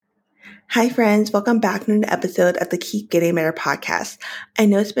Hi, friends. Welcome back to another episode of the Keep Getting Better podcast. I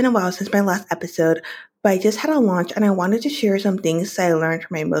know it's been a while since my last episode, but I just had a launch and I wanted to share some things that I learned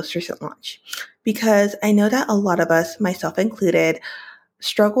from my most recent launch. Because I know that a lot of us, myself included,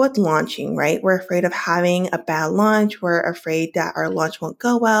 struggle with launching, right? We're afraid of having a bad launch. We're afraid that our launch won't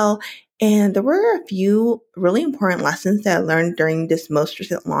go well. And there were a few really important lessons that I learned during this most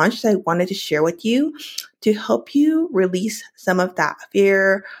recent launch that I wanted to share with you to help you release some of that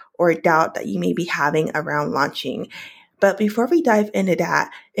fear or doubt that you may be having around launching. But before we dive into that,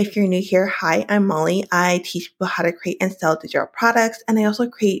 if you're new here, hi, I'm Molly. I teach people how to create and sell digital products, and I also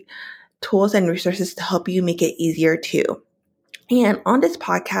create tools and resources to help you make it easier too. And on this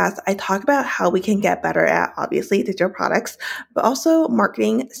podcast, I talk about how we can get better at, obviously, digital products, but also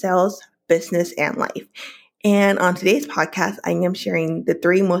marketing, sales, business, and life. And on today's podcast, I am sharing the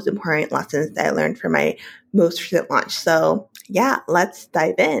 3 most important lessons that I learned from my most recent launch. So yeah, let's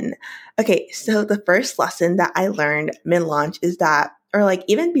dive in. Okay, so the first lesson that I learned mid-launch is that, or like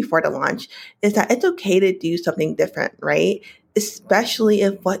even before the launch, is that it's okay to do something different, right? Especially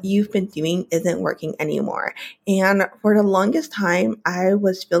if what you've been doing isn't working anymore. And for the longest time, I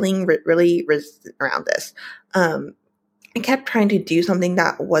was feeling really resistant around this. I kept trying to do something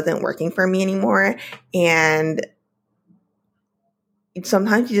that wasn't working for me anymore. And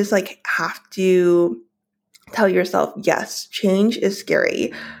sometimes you just like have to tell yourself, yes, change is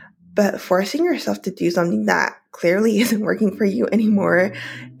scary, but forcing yourself to do something that clearly isn't working for you anymore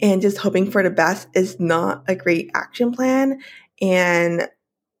and just hoping for the best is not a great action plan. And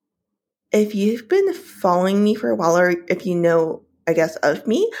if you've been following me for a while, or if you know, I guess, of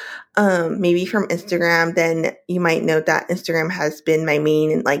me, maybe from Instagram, then you might know that Instagram has been my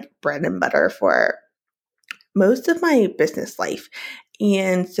main like bread and butter for most of my business life.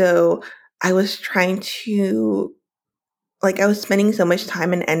 And so I was trying to, like, I was spending so much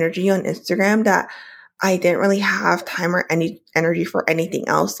time and energy on Instagram that I didn't really have time or any energy for anything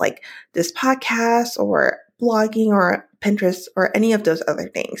else, like this podcast or blogging or Pinterest or any of those other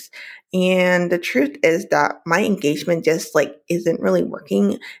things. And the truth is that my engagement just like isn't really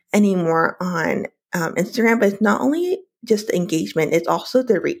working anymore on Instagram, but it's not only just the engagement, it's also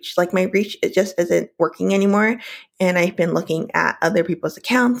the reach. Like my reach, it just isn't working anymore. And I've been looking at other people's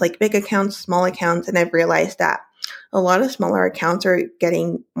accounts, like big accounts, small accounts, and I've realized that a lot of smaller accounts are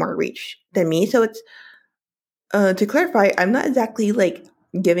getting more reach than me. So it's, to clarify, I'm not exactly like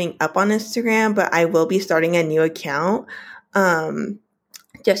giving up on Instagram, but I will be starting a new account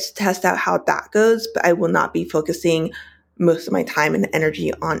just to test out how that goes. But I will not be focusing most of my time and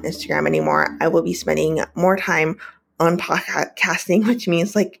energy on Instagram anymore. I will be spending more time on podcasting, which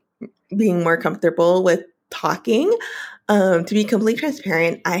means like being more comfortable with talking. To be completely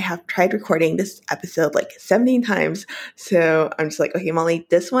transparent, I have tried recording this episode like 17 times. So I'm just like, okay, Molly,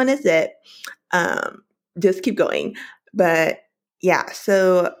 this one is it. Just keep going. But yeah,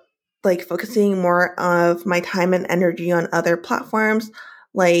 so like focusing more of my time and energy on other platforms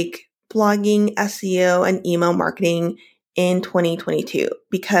like blogging, SEO, and email marketing in 2022.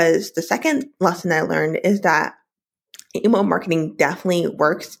 Because the second lesson I learned is that email marketing definitely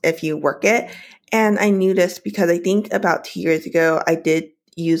works if you work it. And I knew this because I think about 2 years ago, I did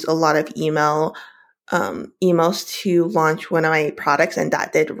use a lot of emails to launch one of my products, and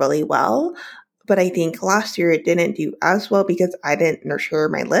that did really well. But I think last year it didn't do as well because I didn't nurture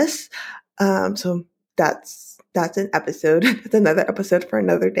my list. So that's an episode. It's another episode for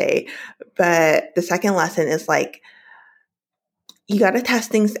another day. But the second lesson is like you got to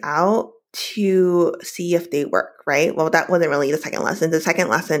test things out to see if they work, right? Well, that wasn't really the second lesson. The second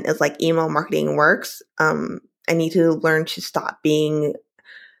lesson is like email marketing works. I need to learn to stop being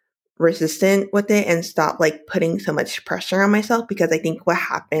resistant with it and stop like putting so much pressure on myself, because I think what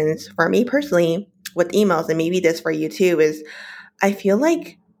happens for me personally with emails, and maybe this for you too, is I felt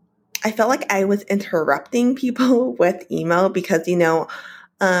like I was interrupting people with email because,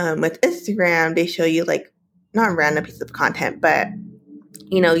 with Instagram, they show you like not random pieces of content, but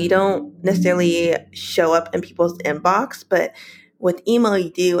you don't necessarily show up in people's inbox, but with email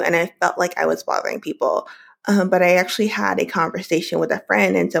you do. And I felt like I was bothering people. But I actually had a conversation with a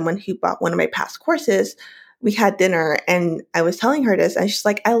friend and someone who bought one of my past courses. We had dinner and I was telling her this, and she's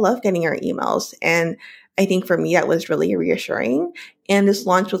like, I love getting your emails. And I think for me, that was really reassuring. And this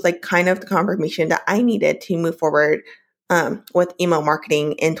launch was like kind of the confirmation that I needed to move forward with email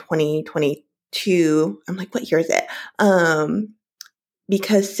marketing in 2022. I'm like, what year is it?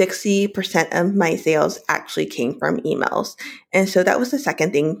 Because 60% of my sales actually came from emails. And so that was the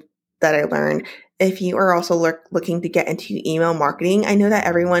second thing that I learned. If you are also looking to get into email marketing, I know that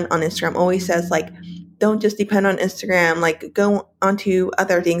everyone on Instagram always says like, don't just depend on Instagram, like go onto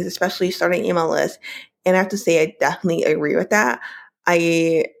other things, especially starting email lists. And I have to say, I definitely agree with that.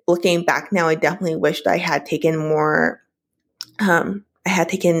 Looking back now, I definitely wished I had taken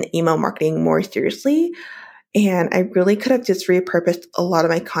email marketing more seriously. And I really could have just repurposed a lot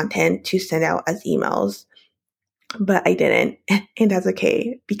of my content to send out as emails, but I didn't. And that's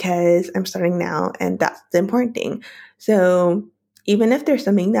okay because I'm starting now and that's the important thing. So even if there's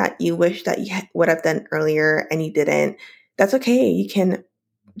something that you wish that you would have done earlier and you didn't, that's okay. You can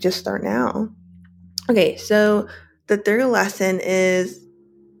just start now. Okay, so the third lesson is,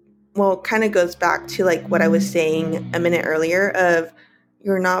 well, kind of goes back to like what I was saying a minute earlier of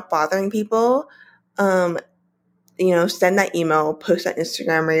you're not bothering people. Send that email, post that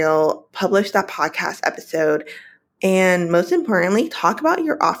Instagram reel, publish that podcast episode, and most importantly, talk about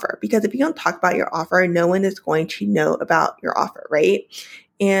your offer. Because if you don't talk about your offer, no one is going to know about your offer, right?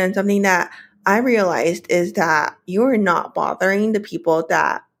 And something that I realized is that you're not bothering the people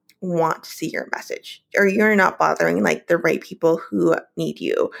that want to see your message, or you're not bothering like the right people who need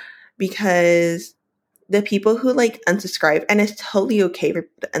you, because the people who like unsubscribe, and it's totally okay for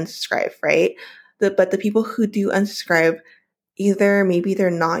people to unsubscribe, right? But the people who do unsubscribe, either maybe they're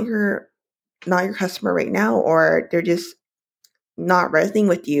not your customer right now, or they're just not resonating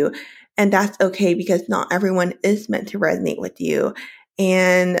with you. And that's okay because not everyone is meant to resonate with you.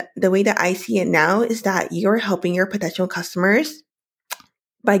 And the way that I see it now is that you're helping your potential customers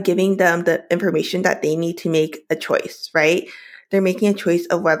by giving them the information that they need to make a choice, right? They're making a choice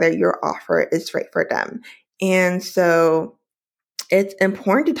of whether your offer is right for them. And so it's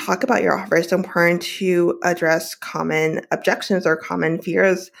important to talk about your offer. It's important to address common objections or common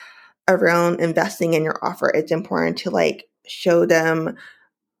fears around investing in your offer. It's important to like show them,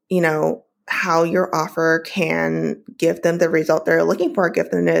 how your offer can give them the result they're looking for, give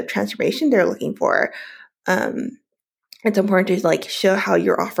them the transformation they're looking for. It's important to like show how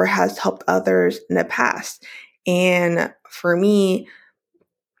your offer has helped others in the past. And for me,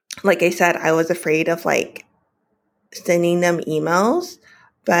 like I said, I was afraid of like sending them emails,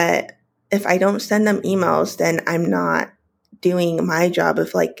 but if I don't send them emails, then I'm not doing my job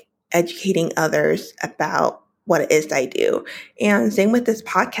of like educating others about what it is that I do. And same with this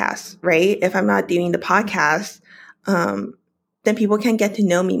podcast, right? If I'm not doing the podcast, then people can get to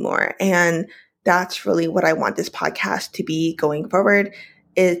know me more. And that's really what I want this podcast to be going forward.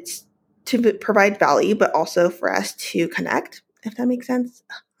 It's to provide value, but also for us to connect, if that makes sense.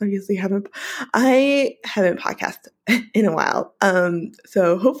 I haven't podcasted in a while.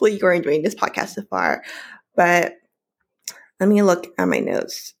 So hopefully you're enjoying this podcast so far. But let me look at my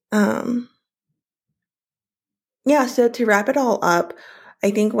notes. So to wrap it all up,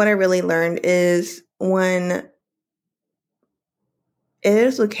 I think what I really learned is when it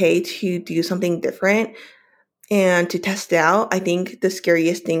is okay to do something different and to test it out. I think the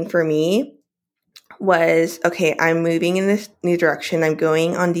scariest thing for me was, okay, I'm moving in this new direction. I'm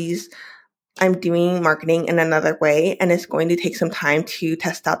doing marketing in another way, and it's going to take some time to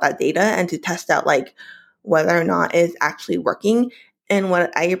test out that data and to test out like whether or not it's actually working. And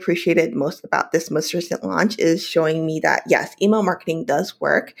what I appreciated most about this most recent launch is showing me that yes, email marketing does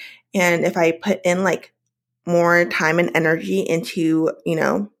work. And if I put in like more time and energy into,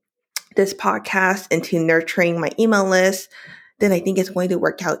 this podcast, into nurturing my email list, then I think it's going to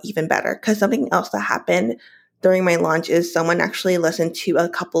work out even better. Because something else that happened during my launch is someone actually listened to a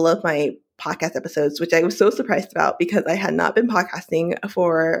couple of my podcast episodes, which I was so surprised about because I had not been podcasting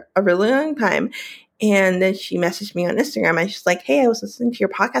for a really long time. And then she messaged me on Instagram and she's like, hey, I was listening to your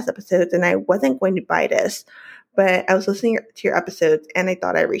podcast episodes and I wasn't going to buy this, but I was listening to your episodes and I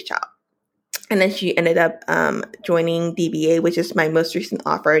thought I'd reach out. And then she ended up joining DBA, which is my most recent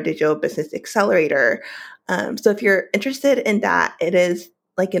offer, Digital Business Accelerator. So if you're interested in that, it is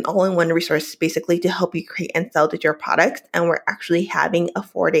like an all-in-one resource basically to help you create and sell digital products. And we're actually having a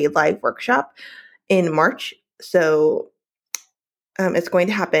 4-day live workshop in March. So it's going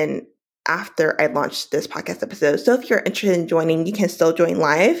to happen after I launch this podcast episode. So if you're interested in joining, you can still join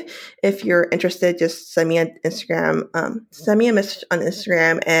live. If you're interested, just send me an Instagram, send me a message on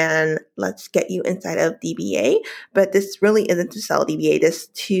Instagram and let's get you inside of DBA. But this really isn't to sell DBA. This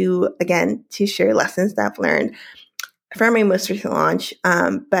to share lessons that I've learned from my most recent launch.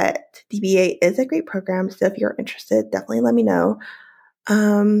 But DBA is a great program. So if you're interested, definitely let me know.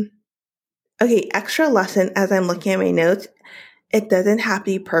 Okay, extra lesson as I'm looking at my notes. It doesn't have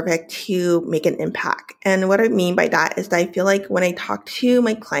to be perfect to make an impact. And what I mean by that is that I feel like when I talk to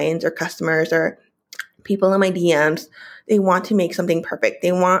my clients or customers or people in my DMs, they want to make something perfect.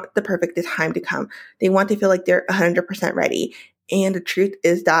 They want the perfect time to come. They want to feel like they're 100% ready. And the truth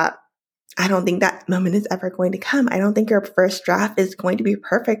is that I don't think that moment is ever going to come. I don't think your first draft is going to be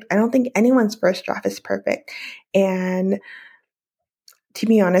perfect. I don't think anyone's first draft is perfect. And to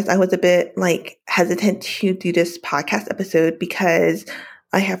be honest, I was a bit hesitant to do this podcast episode because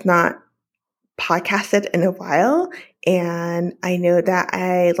I have not podcasted in a while. And I know that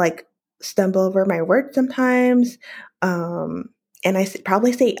I stumble over my words sometimes. And I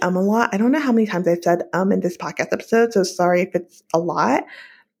probably say a lot. I don't know how many times I've said in this podcast episode. So sorry if it's a lot.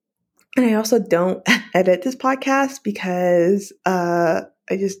 And I also don't edit this podcast because I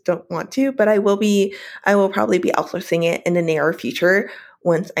just don't want to, but I will probably be outsourcing it in the near future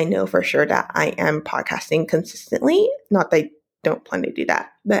once I know for sure that I am podcasting consistently. Not that I don't plan to do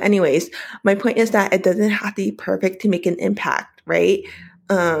that. But anyways, my point is that it doesn't have to be perfect to make an impact, right?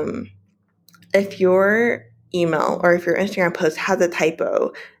 If your email or if your Instagram post has a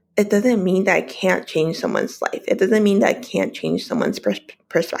typo, it doesn't mean that it can't change someone's life. It doesn't mean that it can't change someone's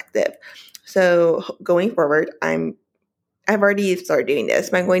perspective. So going forward, I've already started doing this,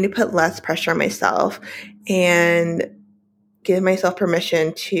 but I'm going to put less pressure on myself and give myself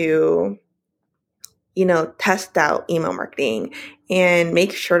permission to, test out email marketing and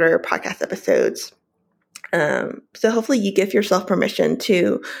make shorter podcast episodes. So hopefully you give yourself permission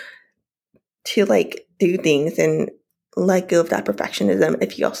to do things and let go of that perfectionism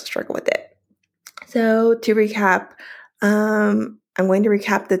if you also struggle with it. So to recap, I'm going to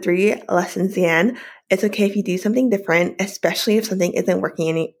recap the 3 lessons again. It's okay if you do something different, especially if something isn't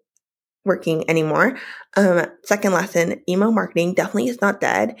working anymore. Second lesson, email marketing definitely is not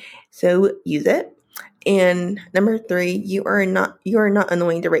dead, so use it. And number 3, you are not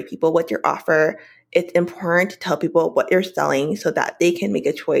annoying to rate people with your offer. It's important to tell people what you're selling so that they can make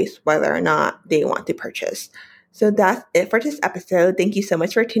a choice whether or not they want to purchase. So that's it for this episode. Thank you so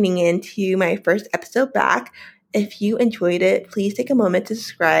much for tuning in to my first episode back. If you enjoyed it, please take a moment to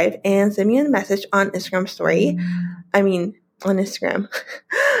subscribe and send me a message on Instagram story. On Instagram.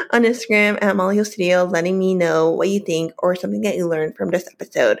 On Instagram at Molly Studio, letting me know what you think or something that you learned from this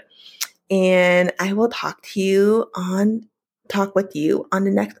episode. And I will talk with you on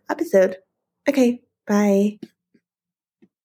the next episode. Okay, bye.